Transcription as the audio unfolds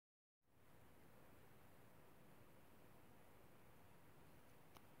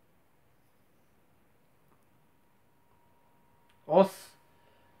Us.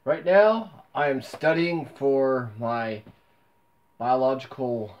 Right now, I am studying for my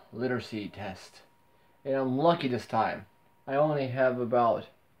biological literacy test. And I'm lucky this time. I only have about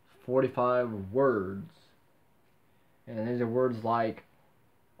 45 words. And these are words like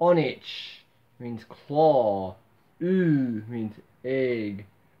onich means claw, oo means egg,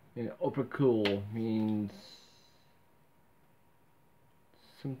 and opakul means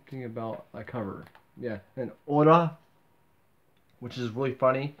something about a cover. Yeah, and ora, which is really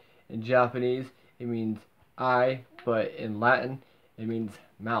funny. In Japanese, it means eye, but in Latin, it means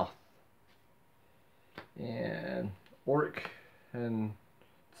mouth. And orc, and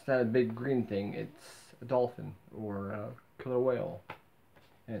it's not a big green thing, it's a dolphin or a killer whale.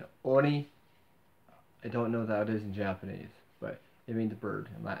 And oni, I don't know what that is in Japanese, but it means bird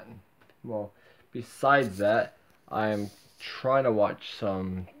in Latin. Well, besides that, I'm trying to watch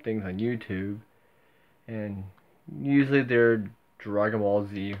some things on YouTube, and usually they're Dragon Ball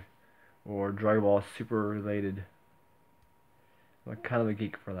Z or Dragon Ball Super related. I'm kind of a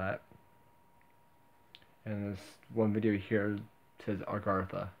geek for that. And this one video here says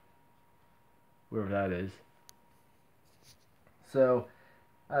Agartha, whoever that is. So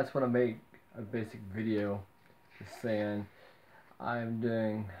I just want to make a basic video just saying I'm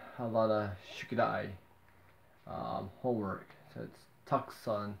doing a lot of shukidai homework. So it's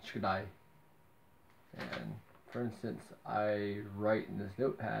takusan shukidai. And for instance, I write in this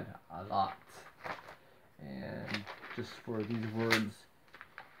notepad a lot. And just for these words,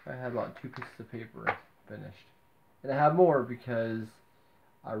 I have about 2 pieces of paper finished. And I have more because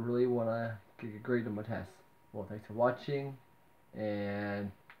I really want to get a grade on my test. Well, thanks for watching,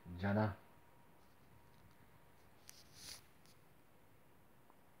 and Jana.